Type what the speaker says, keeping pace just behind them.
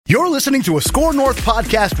You're listening to a Score North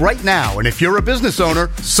podcast right now, and if you're a business owner,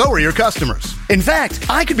 so are your customers. In fact,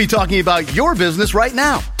 I could be talking about your business right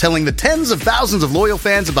now, telling the tens of thousands of loyal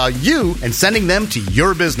fans about you and sending them to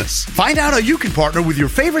your business. Find out how you can partner with your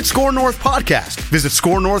favorite Score North podcast. Visit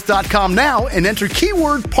scorenorth.com now and enter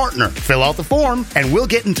keyword partner. Fill out the form, and we'll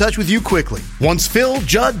get in touch with you quickly. Once Phil,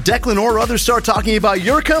 Judd, Declan, or others start talking about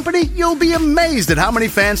your company, you'll be amazed at how many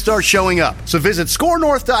fans start showing up. So visit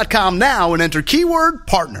scorenorth.com now and enter keyword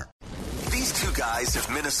partner. These two guys have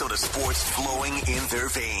Minnesota sports flowing in their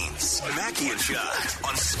veins. Mackey and Judd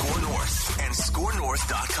on Score North and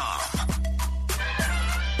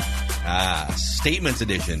scorenorth.com. Statements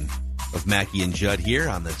edition of Mackey and Judd here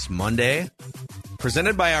on this Monday.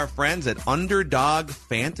 Presented by our friends at Underdog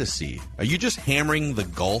Fantasy. Are you just hammering the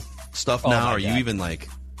golf stuff now? Or are you even like,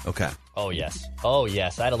 okay. Oh, yes.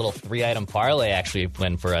 I had a little 3-item parlay actually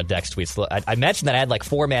win for Dex tweets. I mentioned that I had like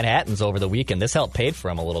 4 Manhattans over the weekend. This helped paid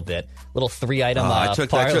for him a little bit. Little 3-item parlay. I took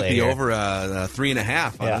the over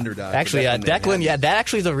 3.5 on Underdog. Actually, Declan, that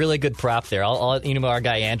actually is a really good prop there. I'll email our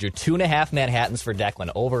guy Andrew. 2.5 Manhattans for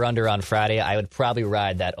Declan. Over under on Friday. I would probably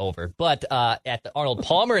ride that over. But at the Arnold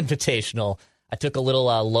Palmer Invitational, I took a little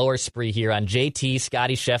lower spree here on JT,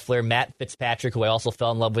 Scotty Scheffler, Matt Fitzpatrick, who I also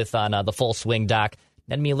fell in love with on the Full Swing doc.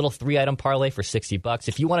 Send me a little 3-item parlay for $60.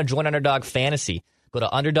 If you want to join Underdog Fantasy, go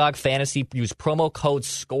to Underdog Fantasy, use promo code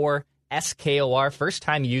SCORE, SKOR.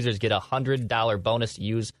 First-time users get a $100 bonus to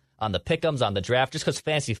use on the pick'ems, on the draft. Just because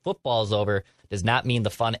fantasy football is over does not mean the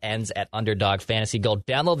fun ends at Underdog Fantasy. Go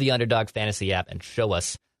download the Underdog Fantasy app and show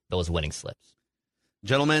us those winning slips.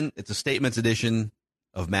 Gentlemen, it's a statements edition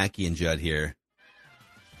of Mackey and Judd here.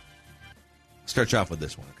 Start you off with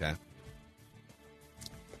this one, okay?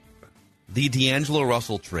 The D'Angelo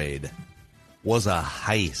Russell trade was a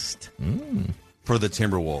heist for the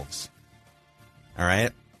Timberwolves. All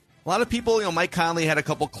right? A lot of people, Mike Conley had a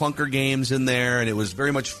couple clunker games in there, and it was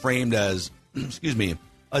very much framed as,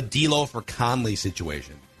 a D'Lo for Conley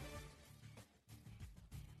situation.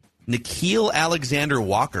 Nickeil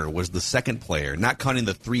Alexander-Walker was the second player, not counting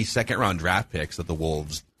the 3 second-round draft picks that the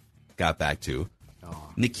Wolves got back to.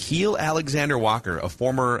 Nickeil Alexander-Walker, a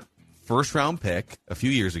former first-round pick a few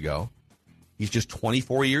years ago. He's just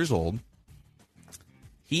 24 years old.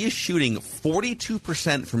 He is shooting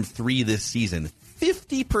 42% from 3 this season,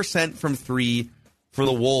 50% from 3 for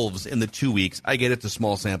the Wolves in the 2 weeks. I get it's a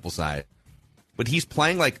small sample size. But he's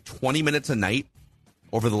playing like 20 minutes a night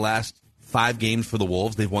over the last 5 games for the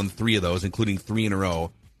Wolves. They've won 3 of those, including 3 in a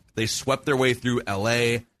row. They swept their way through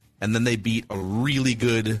L.A., and then they beat a really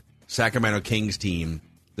good Sacramento Kings team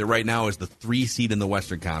that right now is the 3 seed in the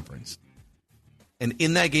Western Conference. And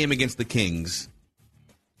in that game against the Kings,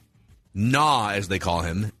 as they call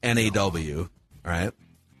him, N-A-W, all right,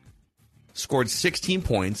 scored 16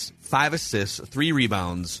 points, 5 assists, 3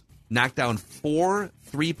 rebounds, knocked down 4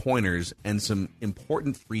 3-pointers, and some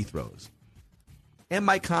important free throws. And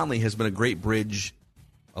Mike Conley has been a great bridge,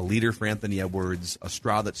 a leader for Anthony Edwards, a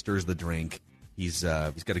straw that stirs the drink. He's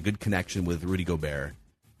got a good connection with Rudy Gobert.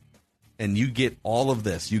 And you get all of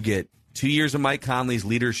this. You get 2 years of Mike Conley's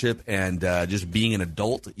leadership and just being an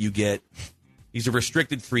adult. He's a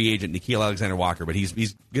restricted free agent, Nickeil Alexander-Walker, but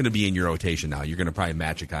he's going to be in your rotation now. You're going to probably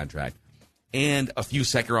match a contract. And a few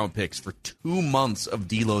second-round picks for 2 months of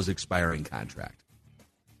D'Lo's expiring contract.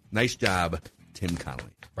 Nice job, Tim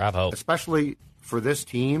Connolly. Bravo. Especially for this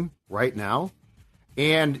team right now.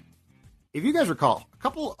 And if you guys recall, a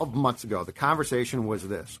couple of months ago, the conversation was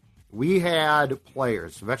this. We had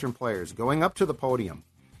players, veteran players, going up to the podium,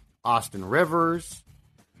 Austin Rivers,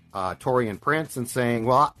 Taurean Prince, and saying,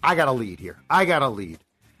 well, I got to lead here. I got to lead.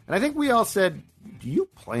 And I think we all said, do you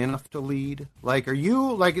play enough to lead? Like, are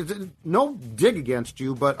you, like, no dig against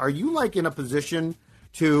you, but are you, like, in a position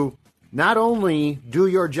to not only do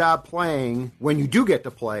your job playing when you do get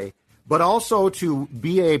to play, but also to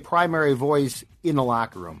be a primary voice in the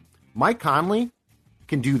locker room? Mike Conley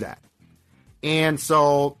can do that. And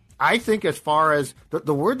so I think as far as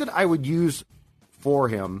the word that I would use for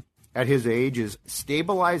him at his age is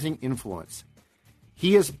stabilizing influence.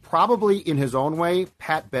 He is probably, in his own way,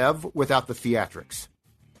 Pat Bev without the theatrics.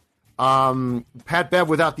 Pat Bev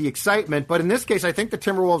without the excitement, but in this case, I think the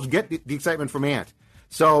Timberwolves get the excitement from Ant.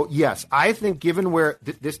 So, yes, I think given where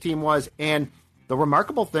this team was, and the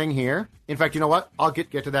remarkable thing here, in fact, you know what? I'll get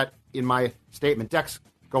to that in my statement. Dex,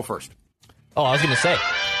 go first. Oh, I was going to say,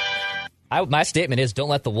 my statement is don't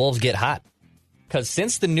let the Wolves get hot. Because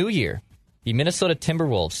since the new year, the Minnesota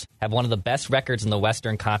Timberwolves have one of the best records in the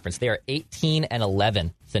Western Conference. They are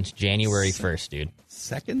 18-11 since January 1st, dude.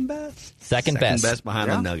 Second best? Second best behind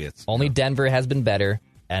the Nuggets. Only Denver has been better,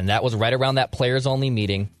 and that was right around that players-only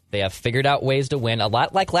meeting. They have figured out ways to win, a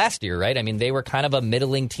lot like last year, right? I mean, they were kind of a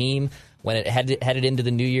middling team when it headed into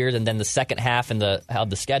the New Year's, and then the second half of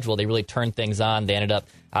the schedule, they really turned things on. They ended up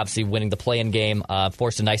obviously winning the play-in game,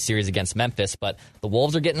 forced a nice series against Memphis, but the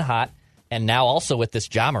Wolves are getting hot. And now also with this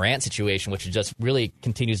Ja Morant situation, which just really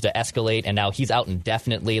continues to escalate, and now he's out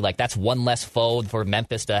indefinitely. Like, that's one less foe for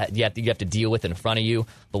Memphis you have to deal with in front of you.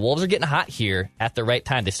 The Wolves are getting hot here at the right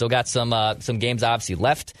time. They still got some games obviously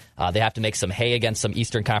left. They have to make some hay against some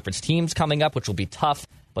Eastern Conference teams coming up, which will be tough.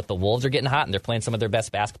 But the Wolves are getting hot, and they're playing some of their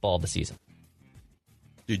best basketball of the season.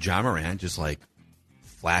 Dude, Ja Morant just like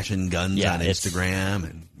flashing guns on Instagram,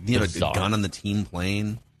 and a gun on the team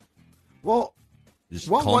plane. Well, just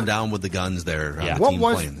calm down with the guns there on the team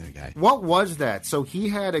plane there, guy. What was that? So he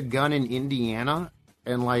had a gun in Indiana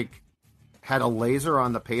and had a laser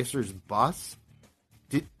on the Pacers bus.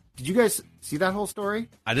 Did you guys see that whole story?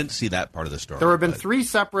 I didn't see that part of the story. There have been three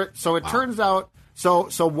separate. So it turns out. So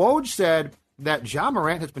Woj said that Ja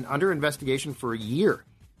Morant has been under investigation for a year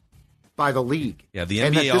by the league. Yeah, the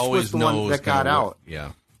and NBA that this always was the knows one that got out.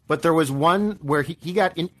 Yeah, but there was one where he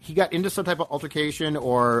got into some type of altercation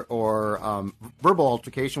or verbal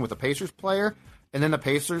altercation with a Pacers player, and then the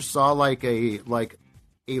Pacers saw a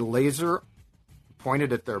laser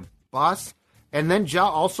pointed at their bus, and then Ja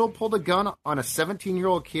also pulled a gun on a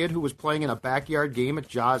 17-year-old kid who was playing in a backyard game at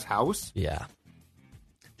Ja's house. Yeah.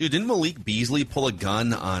 Dude, didn't Malik Beasley pull a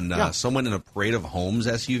gun on someone in a Parade of Homes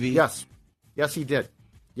SUV? Yes, he did.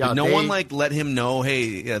 Yeah, did no one let him know,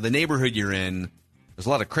 hey, the neighborhood you're in, there's a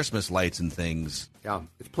lot of Christmas lights and things. Yeah,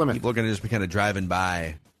 it's Plymouth. People are going to just be kind of driving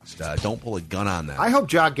by. Just, don't pull a gun on them. I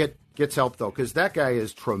hope Ja gets help, though, because that guy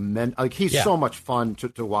is tremendous. Like, he's so much fun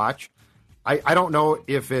to watch. I don't know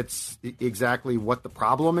if it's exactly what the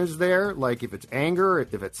problem is there, like if it's anger,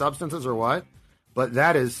 if it's substances or what, but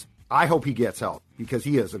I hope he gets help because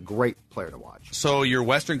he is a great player to watch. So your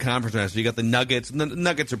Western Conference match, you got the Nuggets, and the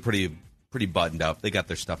Nuggets are pretty buttoned up. They got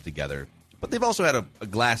their stuff together. But they've also had a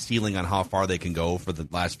glass ceiling on how far they can go for the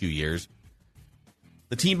last few years.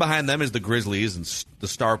 The team behind them is the Grizzlies, and the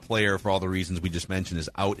star player, for all the reasons we just mentioned, is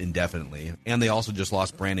out indefinitely. And they also just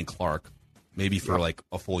lost Brandon Clark, maybe for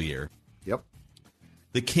a full year. Yep.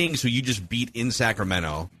 The Kings, who you just beat in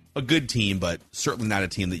Sacramento, a good team, but certainly not a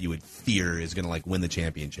team that you would fear is going to win the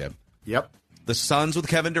championship. Yep. The Suns with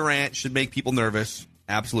Kevin Durant should make people nervous.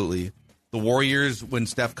 Absolutely. The Warriors when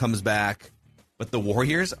Steph comes back. But the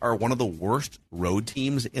Warriors are one of the worst road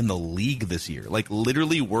teams in the league this year.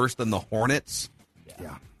 Literally worse than the Hornets.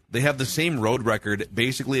 Yeah. They have the same road record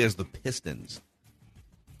basically as the Pistons.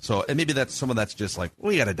 So, and maybe that's just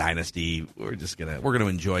we got a dynasty. We're gonna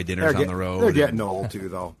enjoy dinners on the road. They're getting old too,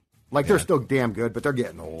 though. They're still damn good, but they're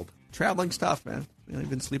getting old. Traveling stuff, man. You've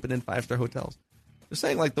been sleeping in 5-star hotels. Just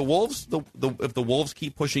saying, the Wolves. If the Wolves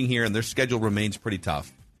keep pushing here and their schedule remains pretty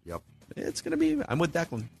tough, yep, it's gonna be. I'm with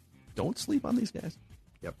Declan. Don't sleep on these guys.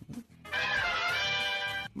 Yep.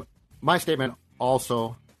 My statement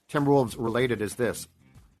also, Timberwolves related, is this.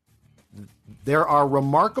 There are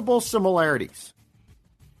remarkable similarities.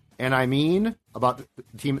 And I mean about the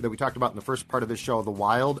team that we talked about in the first part of this show, the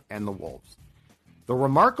Wild and the Wolves. The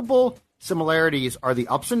remarkable similarities are the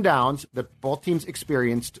ups and downs that both teams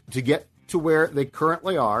experienced to get to where they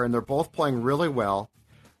currently are, and they're both playing really well.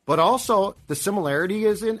 But also, the similarity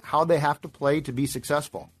is in how they have to play to be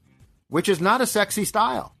successful, which is not a sexy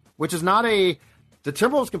style, which is not the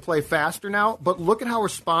Timberwolves can play faster now, but look at how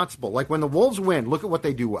responsible. When the Wolves win, look at what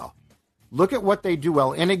they do well. Look at what they do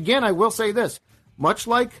well. And again, I will say this, much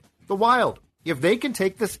like the Wild, if they can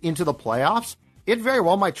take this into the playoffs, it very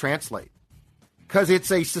well might translate because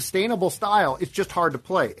it's a sustainable style. It's just hard to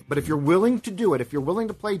play. But if you're willing to do it, if you're willing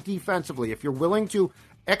to play defensively, if you're willing to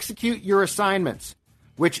execute your assignments,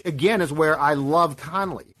 which again is where I love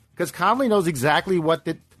Conley, because Conley knows exactly what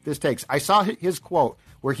this takes. I saw his quote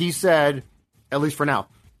where he said, at least for now,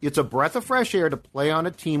 it's a breath of fresh air to play on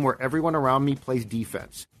a team where everyone around me plays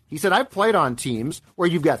defense. He said, I've played on teams where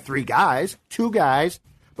you've got 2 guys,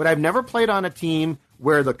 but I've never played on a team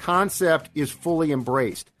where the concept is fully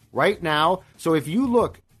embraced. Right now, so if you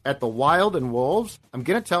look at the Wild and Wolves, I'm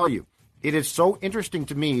going to tell you, it is so interesting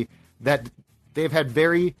to me that they've had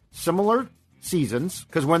very similar seasons,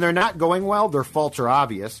 because when they're not going well, their faults are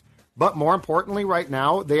obvious. But more importantly, right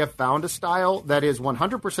now, they have found a style that is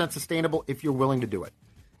 100% sustainable if you're willing to do it.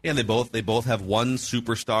 And they both have one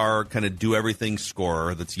superstar kind of do everything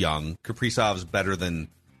scorer that's young. Kaprizov's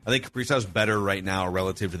better right now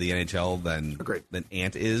relative to the NHL than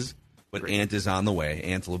Ant is, but Ant is on the way.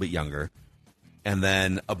 Ant's a little bit younger. And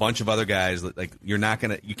then a bunch of other guys you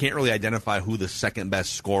can't really identify who the second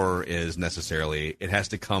best scorer is necessarily. It has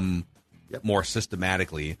to come more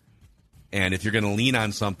systematically. And if you're going to lean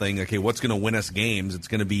on something, okay, what's going to win us games? It's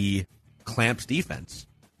going to be Clamp's defense.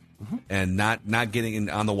 And not getting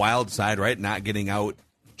on the wild side, right? Not getting out,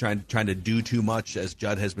 trying to do too much, as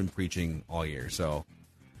Judd has been preaching all year. So,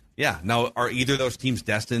 yeah. Now, are either of those teams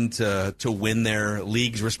destined to win their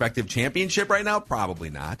league's respective championship right now? Probably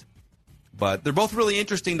not. But they're both really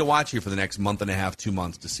interesting to watch here for the next month and a half, 2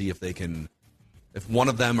 months, to see if one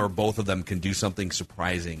of them or both of them can do something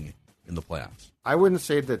surprising in the playoffs. I wouldn't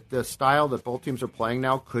say that the style that both teams are playing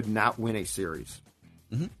now could not win a series.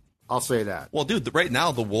 Mm-hmm. I'll say that. Well, dude, right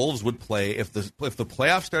now the Wolves would play if the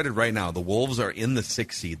playoffs started right now. The Wolves are in the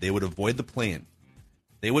 6th seed. They would avoid the play-in.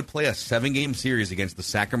 They would play a 7-game series against the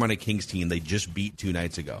Sacramento Kings team they just beat 2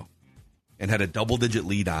 nights ago, and had a double-digit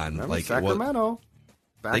lead on. Remember Sacramento.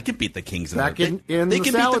 They can beat the Kings in the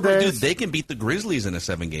salad days. They can beat the Grizzlies in a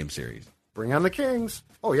 7-game series. Bring on the Kings.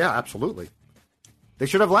 Oh yeah, absolutely. They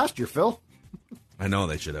should have last year, Phil. I know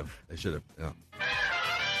they should have. Yeah.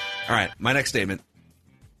 All right, my next statement.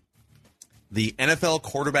 The NFL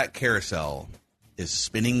quarterback carousel is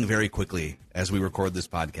spinning very quickly as we record this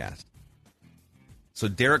podcast. So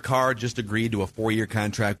Derek Carr just agreed to a 4-year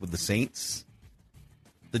contract with the Saints.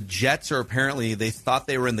 The Jets are apparently, they thought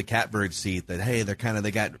they were in the catbird seat, that, hey,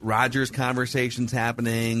 they got Rodgers conversations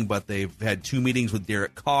happening, but they've had 2 meetings with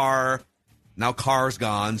Derek Carr. Now Carr's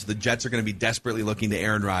gone, so the Jets are going to be desperately looking to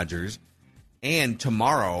Aaron Rodgers. And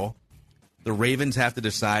tomorrow, the Ravens have to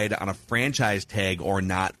decide on a franchise tag or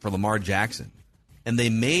not for Lamar Jackson. And they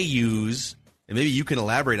may use, and maybe you can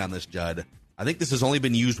elaborate on this, Judd, I think this has only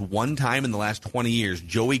been used one time in the last 20 years,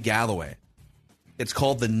 Joey Galloway. It's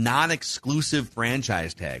called the non-exclusive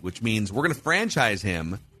franchise tag, which means we're going to franchise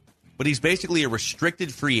him, but he's basically a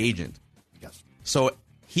restricted free agent. Yes. So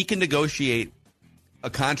he can negotiate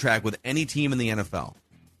a contract with any team in the NFL,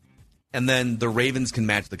 and then the Ravens can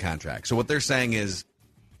match the contract. So what they're saying is,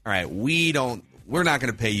 all right, we're not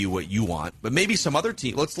going to pay you what you want, but maybe some other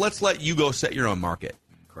team. Let's let you go set your own market.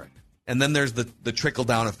 Correct. And then there's the trickle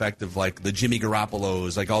down effect of like the Jimmy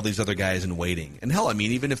Garoppolos, like all these other guys in waiting. And hell, I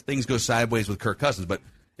mean, even if things go sideways with Kirk Cousins, but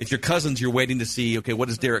if you're Cousins, you're waiting to see, okay, what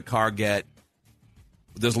does Derek Carr get?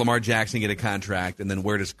 Does Lamar Jackson get a contract? And then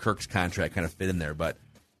where does Kirk's contract kind of fit in there? But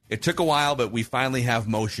it took a while, but we finally have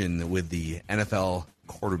motion with the NFL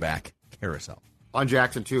quarterback carousel. On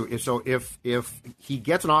Jackson, too. So if he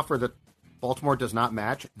gets an offer that Baltimore does not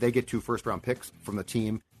match, they get 2 first-round picks from the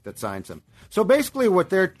team that signs him. So basically what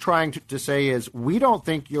they're trying to say is, we don't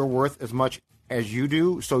think you're worth as much as you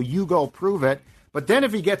do, so you go prove it. But then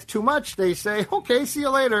if he gets too much, they say, okay, see you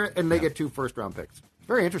later, and they get 2 first-round picks.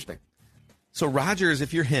 Very interesting. So Rodgers,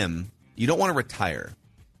 if you're him, you don't want to retire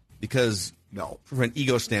because from an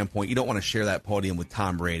ego standpoint, you don't want to share that podium with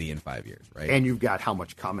Tom Brady in 5 years, right? And you've got how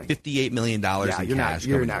much coming? $58 million in cash.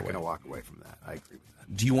 You're not going to walk away from that. I agree with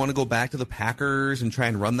that. Do you want to go back to the Packers and try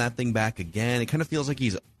and run that thing back again? It kind of feels like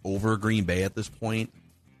he's over Green Bay at this point.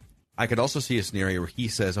 I could also see a scenario where he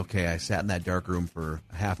says, okay, I sat in that dark room for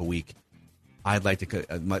half a week. I'd like to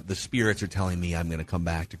the spirits are telling me I'm going to come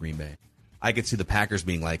back to Green Bay. I could see the Packers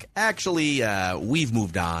being like, actually, we've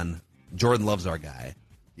moved on. Jordan Love's our guy.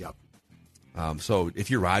 Yep. So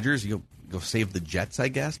if you're Rodgers, you go save the Jets, I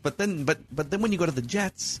guess. But then when you go to the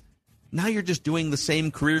Jets, now you're just doing the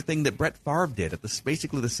same career thing that Brett Favre did at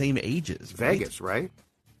basically the same ages. Vegas, right?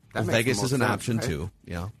 Well, Vegas is an option too.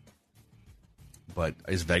 Yeah. But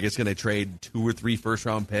is Vegas going to trade 2 or 3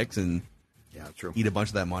 first-round picks and eat a bunch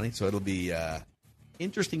of that money? So it'll be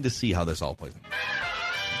interesting to see how this all plays out.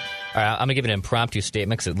 All right, I'm going to give an impromptu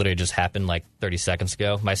statement because it literally just happened like 30 seconds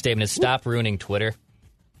ago. My statement is stop ruining Twitter.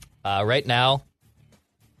 Right now,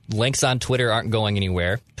 links on Twitter aren't going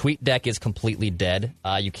anywhere. TweetDeck is completely dead.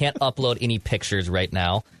 You can't upload any pictures right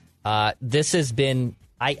now. This has been...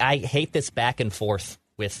 I hate this back and forth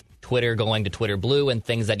with Twitter going to Twitter Blue and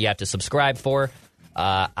things that you have to subscribe for.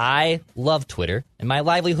 I love Twitter, and my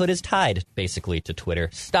livelihood is tied, basically, to Twitter.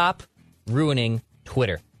 Stop ruining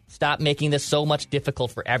Twitter. Stop making this so much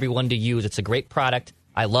difficult for everyone to use. It's a great product.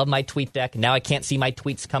 I love my TweetDeck. Now I can't see my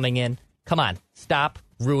tweets coming in. Come on. Stop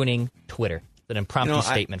ruining Twitter. It's an impromptu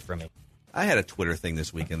statement from me. I had a Twitter thing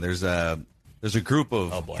this weekend. There's a group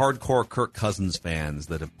of hardcore Kirk Cousins fans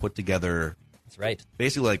that have put together... That's right.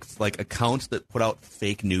 Basically like accounts that put out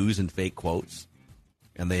fake news and fake quotes.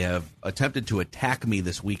 And they have attempted to attack me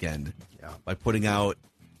this weekend by putting out...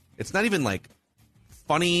 It's not even like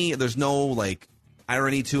funny. There's no like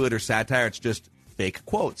irony to it or satire. It's just fake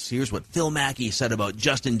quotes. Here's what Phil Mackey said about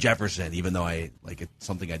Justin Jefferson, even though it's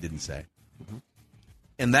something I didn't say. Mm-hmm.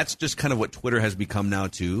 And that's just kind of what Twitter has become now,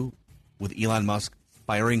 too, with Elon Musk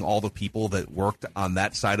firing all the people that worked on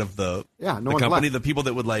that side of the company, left. The people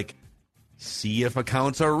that would, like, see if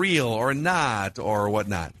accounts are real or not or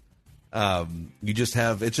whatnot. You just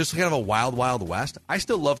have, it's just kind of a wild, wild west. I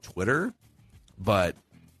still love Twitter, but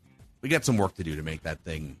we got some work to do to make that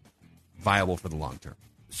thing viable for the long term.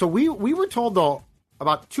 So we were told, though,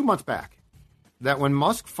 about 2 months back, that when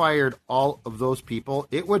Musk fired all of those people,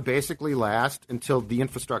 it would basically last until the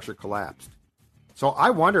infrastructure collapsed. So I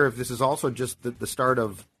wonder if this is also just the start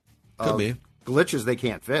of glitches they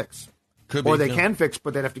can't fix. Or they can fix,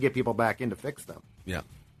 but they'd have to get people back in to fix them. Yeah.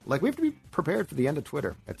 Like, we have to be prepared for the end of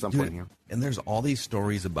Twitter at some point here. And there's all these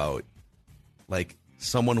stories about, like,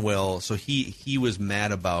 someone will... So he was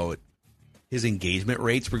mad about his engagement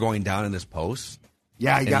rates were going down in his posts.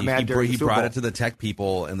 Yeah, he got mad during the Super Bowl. He brought it to the tech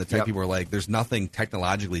people, and the tech people were like, there's nothing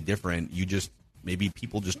technologically different. You just... Maybe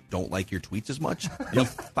people just don't like your tweets as much. He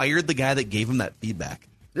fired the guy that gave him that feedback.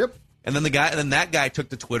 Yep. And then that guy took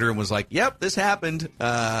to Twitter and was like, yep, this happened.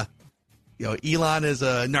 Elon is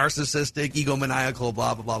a narcissistic, egomaniacal,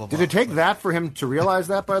 blah, blah, blah, blah. Did it take that for him to realize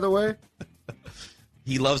that, by the way?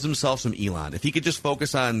 He loves himself some Elon. If he could just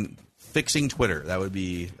focus on fixing Twitter, that would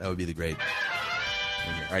be the great.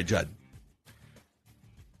 All right, Judd.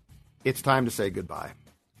 It's time to say goodbye.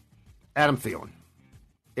 Adam Thielen.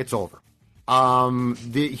 It's over.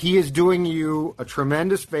 He is doing you a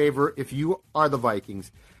tremendous favor if you are the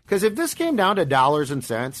Vikings. Because if this came down to dollars and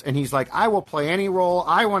cents, and he's like, I will play any role,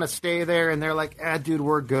 I want to stay there, and they're like, dude,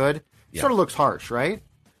 we're good, sort of looks harsh, right?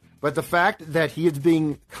 But the fact that he is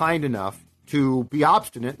being kind enough to be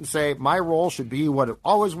obstinate and say, my role should be what it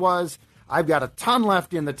always was, I've got a ton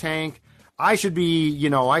left in the tank, I should be,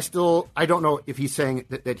 I don't know if he's saying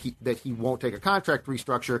that he won't take a contract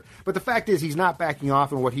restructure, but the fact is he's not backing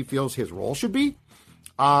off on what he feels his role should be.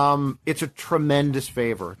 It's a tremendous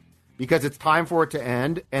favor because it's time for it to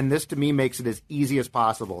end, and this to me makes it as easy as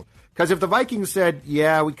possible. Because if the Vikings said,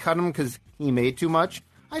 yeah, we cut him because he made too much,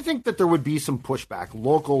 I think that there would be some pushback.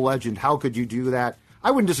 Local legend, how could you do that? I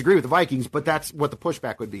wouldn't disagree with the Vikings, but that's what the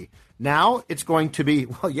pushback would be. Now it's going to be,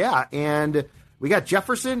 well, yeah, and we got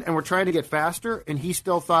Jefferson, and we're trying to get faster, and he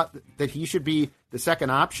still thought that he should be the second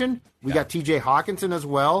option. We got T.J. Hawkinson as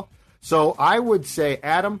well. So I would say,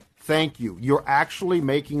 Adam, thank you. You're actually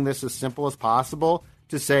making this as simple as possible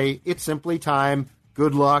to say it's simply time.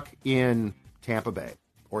 Good luck in Tampa Bay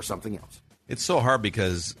or something else. It's so hard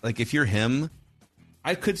because, like, if you're him,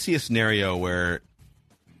 I could see a scenario where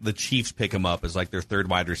the Chiefs pick him up as, like, their third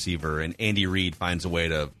wide receiver, and Andy Reid finds a way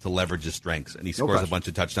to leverage his strengths, and he scores a bunch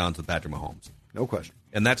of touchdowns with Patrick Mahomes. No question.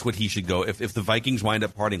 And that's what he should go. If the Vikings wind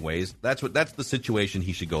up parting ways, that's the situation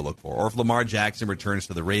he should go look for. Or if Lamar Jackson returns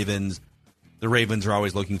to the Ravens are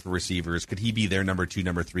always looking for receivers. Could he be their number 2,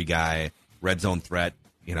 number 3 guy, red zone threat,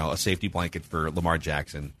 a safety blanket for Lamar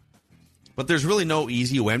Jackson? But there's really no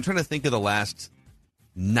easy way. I'm trying to think of the last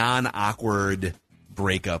non-awkward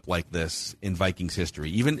breakup like this in Vikings history.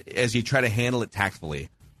 Even as you try to handle it tactfully,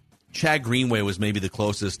 Chad Greenway was maybe the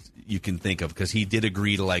closest you can think of because he did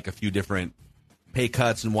agree to like a few different pay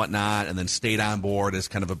cuts and whatnot, and then stayed on board as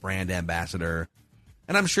kind of a brand ambassador.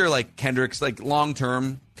 And I'm sure, like, Kendricks, like,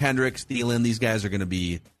 long-term, Kendricks, Thielen, these guys are going to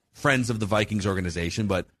be friends of the Vikings organization,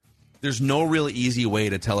 but there's no real easy way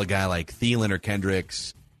to tell a guy like Thielen or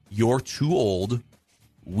Kendricks, you're too old,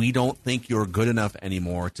 we don't think you're good enough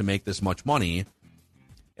anymore to make this much money.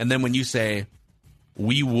 And then when you say,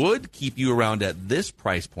 we would keep you around at this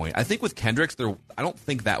price point, I think with Kendricks, I don't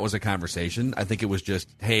think that was a conversation. I think it was just,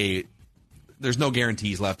 hey, there's no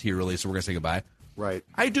guarantees left here, really, so we're going to say goodbye. Right.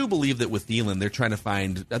 I do believe that with Thielen, they're trying to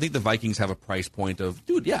find, I think the Vikings have a price point of,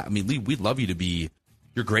 dude, yeah, I mean, we'd love you to be,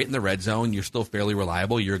 you're great in the red zone, you're still fairly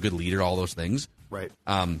reliable, you're a good leader, all those things. Right.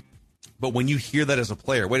 But when you hear that as a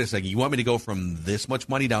player, wait a second, you want me to go from this much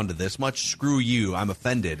money down to this much? Screw you, I'm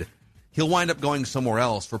offended. He'll wind up going somewhere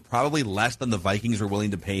else for probably less than the Vikings were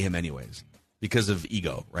willing to pay him anyways because of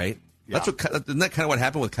ego, right? Yeah. Isn't that kind of what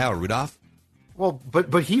happened with Kyle Rudolph? Well,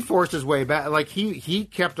 but he forced his way back. Like, he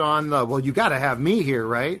kept on the, well, you got to have me here,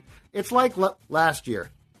 right? It's like last year.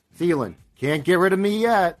 Thielen, can't get rid of me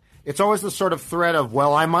yet. It's always the sort of threat of,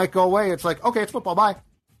 well, I might go away. It's like, okay, it's football, bye.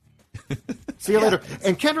 See you later.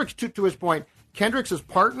 And Kendricks, to his point, Kendricks'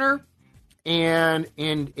 partner and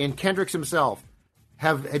Kendricks himself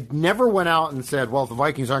had never went out and said, well, if the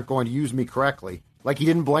Vikings aren't going to use me correctly. Like, he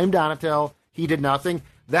didn't blame Donatel. He did nothing.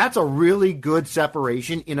 That's a really good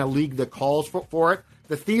separation in a league that calls for it.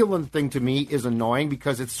 The Thielen thing to me is annoying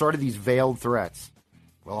because it's sort of these veiled threats.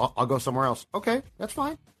 Well, I'll go somewhere else. Okay, that's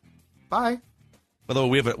fine. Bye. By the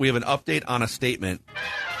way, we have an update on a statement.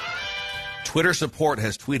 Twitter support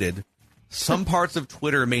has tweeted, some parts of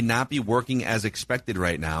Twitter may not be working as expected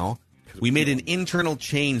right now. We made an internal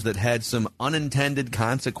change that had some unintended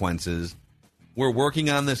consequences. We're working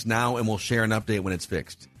on this now, and we'll share an update when it's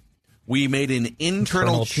fixed. We made an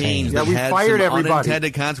internal change that we had fired some everybody.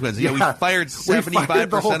 unintended consequences. Yeah, we fired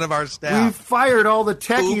 75% of our staff. We fired all the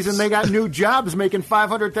techies, Oops. and they got new jobs making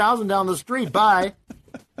 $500,000 down the street. Bye.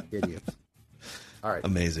 Idiots. All right.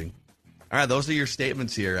 Amazing. All right, those are your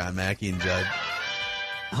statements here on Mackey and Judd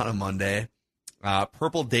on a Monday.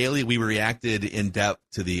 Purple Daily, we reacted in depth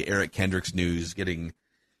to the Eric Kendricks news getting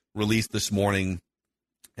released this morning.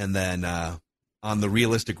 And then on the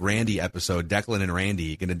Realistic Randy episode, Declan and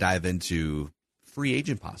Randy going to dive into free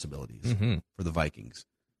agent possibilities for the Vikings.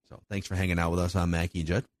 So thanks for hanging out with us on Mackey and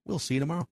Judd. We'll see you tomorrow.